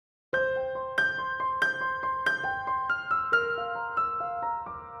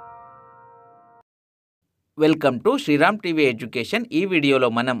Welcome to Sriram TV education. ఈ వీడియోలో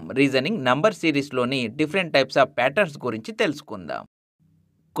మనం reasoning number సిరీస్లోని different types of patterns గురించి తెలుసుకుందాం.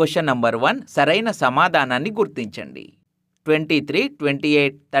 క్వశ్చన్ నంబర్ 1, సరైన సమాధానాన్ని గుర్తించండి. 23,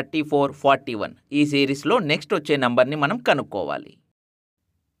 28, 34, 41 ఈ సిరీస్లో నెక్స్ట్ వచ్చే నంబర్ని మనం కనుక్కోవాలి.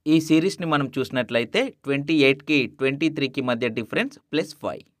 ఈ సిరీస్ని మనం చూసినట్లయితే 28కి 23కి మధ్య డిఫరెన్స్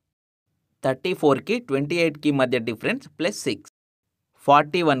 +5, 34కి 28కి మధ్య డిఫరెన్స్ +6,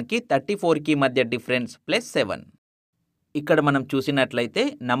 41కి 34కి మధ్య డిఫరెన్స్ +7. ఇక్కడ మనం చూసినట్లయితే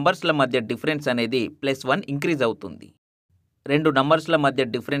నంబర్స్ల మధ్య డిఫరెన్స్ అనేది +1 ఇంక్రీజ్ అవుతుంది. రెండు నంబర్స్ల మధ్య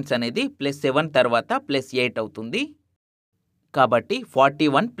డిఫరెన్స్ అనేది +7 తర్వాత +8 అవుతుంది. కాబట్టి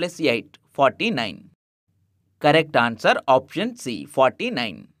 41 + 8 49. Correct answer option C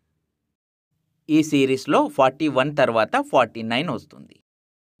 49. ఈ సిరీస్లో 41 తర్వాత 49 వస్తుంది.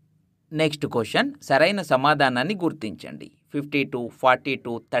 నెక్స్ట్ క్వశ్చన్, సరైన సమాధానాన్ని గుర్తించండి. 52,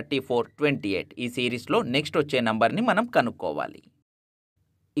 42, 34, 28 ఈ సిరీస్లో నెక్స్ట్ వచ్చే నంబర్ని మనం కనుక్కోవాలి.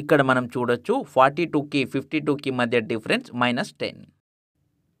 ఇక్కడ మనం చూడొచ్చు 42కి 52కి మధ్య డిఫరెన్స్ -10,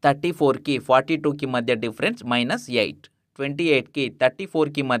 34కి 42కి మధ్య డిఫరెన్స్ -8, 28కి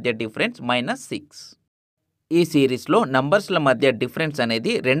 34కి మధ్య డిఫరెన్స్ -6. ఈ సిరీస్లో నంబర్స్ల మధ్య డిఫరెన్స్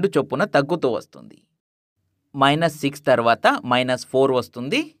అనేది 2 చొప్పున తగ్గుతూ వస్తుంది. -6 తర్వాత -4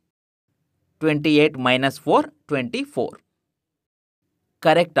 వస్తుంది. 28 - 4 24.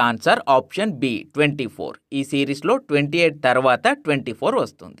 Correct answer option B 24. ఈ సిరీస్లో 28 తర్వాత 24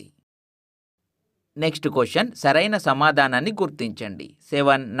 వస్తుంది. నెక్స్ట్ క్వశ్చన్, సరైన సమాధానాన్ని గుర్తించండి.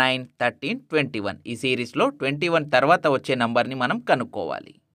 7, 9, 13, 21 ఈ సిరీస్లో 21 తర్వాత వచ్చే నంబర్ని మనం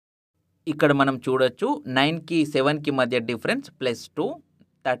కనుక్కోవాలి. ఇక్కడ మనం చూడొచ్చు 9కి 7కి మధ్య డిఫరెన్స్ +2,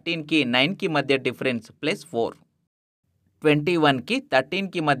 13కి 9కి మధ్య డిఫరెన్స్ +4, 21కి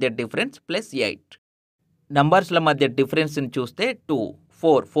 13కి మధ్య డిఫరెన్స్ +8. నంబర్స్ల మధ్య డిఫరెన్స్ని చూస్తే 2,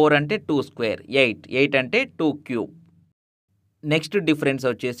 4, 4 అంటే 2 స్క్వేర్, 8, 8 అంటే 2 క్యూబ్. నెక్స్ట్ డిఫరెన్స్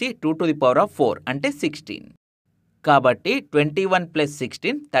వచ్చేసి 2⁴ అంటే 16. కాబట్టి 21 +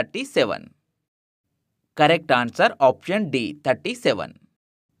 16 37. Correct answer option D 37.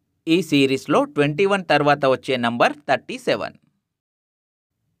 ఈ సిరీస్లో 21 తర్వాత వచ్చే నంబర్ 37.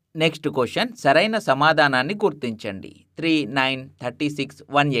 నెక్స్ట్ క్వశ్చన్, సరైన సమాధానాన్ని గుర్తించండి. 3, 9, 36,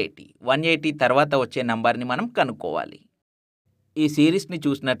 180 180 తర్వాత వచ్చే నంబర్ని మనం కనుక్కోవాలి. ఈ సిరీస్ని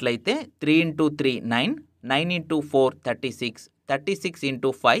చూసినట్లయితే 3 × 3 9, 9 × 4 36, 36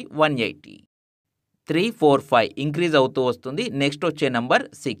 × 5 180, 3, 4, 5 ఇంక్రీజ్ అవుతూ వస్తుంది. నెక్స్ట్ వచ్చే నంబర్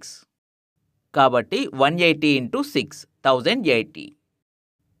 6. కాబట్టి 180 × 6 1080.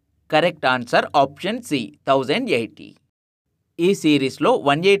 Correct answer option C 1080. ఈ సిరీస్లో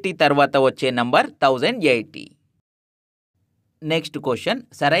 180 తర్వాత వచ్చే నంబర్ 1080. నెక్స్ట్ క్వశ్చన్,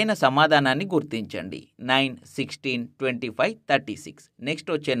 సరైన సమాధానాన్ని గుర్తించండి. 9, 16, 25, 36 నెక్స్ట్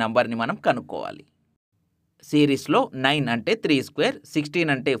వచ్చే నంబర్ని మనం కనుక్కోవాలి. సిరీస్లో 9 అంటే 3 స్క్వేర్, 16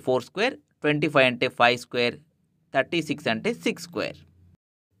 అంటే 4 స్క్వేర్, 25 అంటే 5 స్క్వేర్, 36 అంటే 6 స్క్వేర్.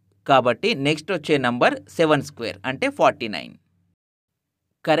 కాబట్టి నెక్స్ట్ వచ్చే నంబర్ 7 స్క్వేర్ అంటే 49.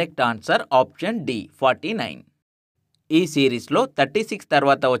 Correct answer option D 49. ఈ సిరీస్లో 36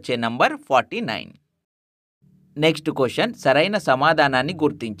 తర్వాత వచ్చే నంబర్ 49. నెక్స్ట్ క్వశ్చన్, సరైన సమాధానాన్ని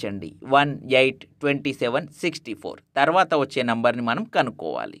గుర్తించండి. 1, 8, 27, 64 తర్వాత వచ్చే నంబర్ని మనం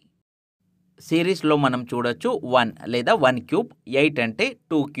కనుక్కోవాలి. సిరీస్లో మనం చూడొచ్చు 1 లేదా 1 క్యూబ్, 8 అంటే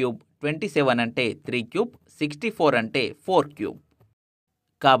 2 క్యూబ్, 27 అంటే 3 క్యూబ్, 64 అంటే 4 క్యూబ్.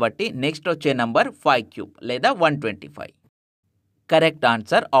 కాబట్టి నెక్స్ట్ వచ్చే నంబర్ 5 క్యూబ్ లేదా 125. Correct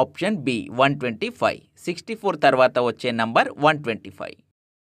answer option B 125. 64 తర్వాత వచ్చే నంబర్ 125.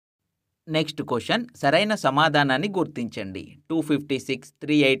 నెక్స్ట్ క్వశ్చన్, సరైన సమాధానాన్ని గుర్తించండి. 256,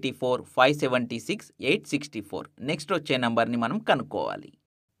 384, 576, 864 నెక్స్ట్ వచ్చే నంబర్ని మనం కనుక్కోవాలి.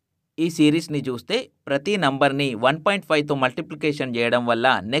 ఈ సిరీస్ని చూస్తే ప్రతి నంబర్ని 1.5తో మల్టిప్లికేషన్ చేయడం వల్ల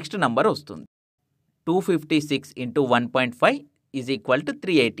నెక్స్ట్ నంబర్ వస్తుంది. 256 × 1.5 =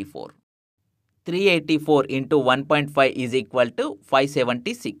 384. 384 × 1.5 =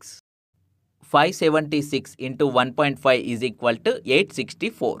 576. 576 × 1.5 =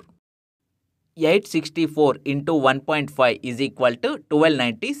 864. 864 × 1.5 =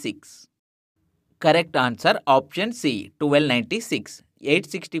 1296. Correct answer option C 1296.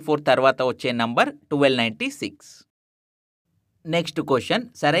 864 తర్వాత వచ్చే నంబర్ 1296. నెక్స్ట్ క్వశ్చన్,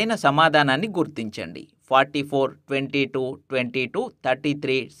 సరైన సమాధానాన్ని గుర్తించండి. 44, 22, 22,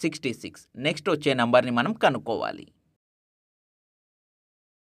 33, 66 నెక్స్ట్ వచ్చే నంబర్ని మనం కనుక్కోవాలి.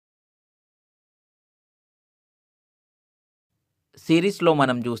 సిరీస్లో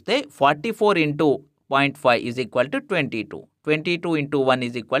మనం చూస్తే 44 × 0.5 = 22, 22 × 1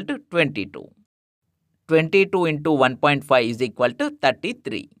 = 22, 22 × 1.5 =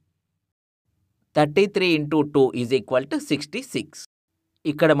 33. 33 ఇంటూ 2 ఈజ్ ఈక్వల్ టు 66.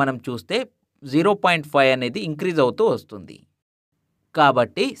 ఇక్కడ మనం చూస్తే 0.5 అనేది ఇంక్రీజ్ అవుతూ వస్తుంది.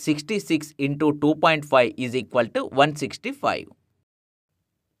 కాబట్టి 66 into 2.5 is equal to 165.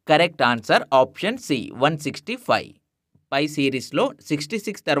 Correct answer option C 165. పై సిరీస్లో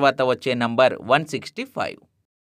 66 తర్వాత వచ్చే నంబర్ 165.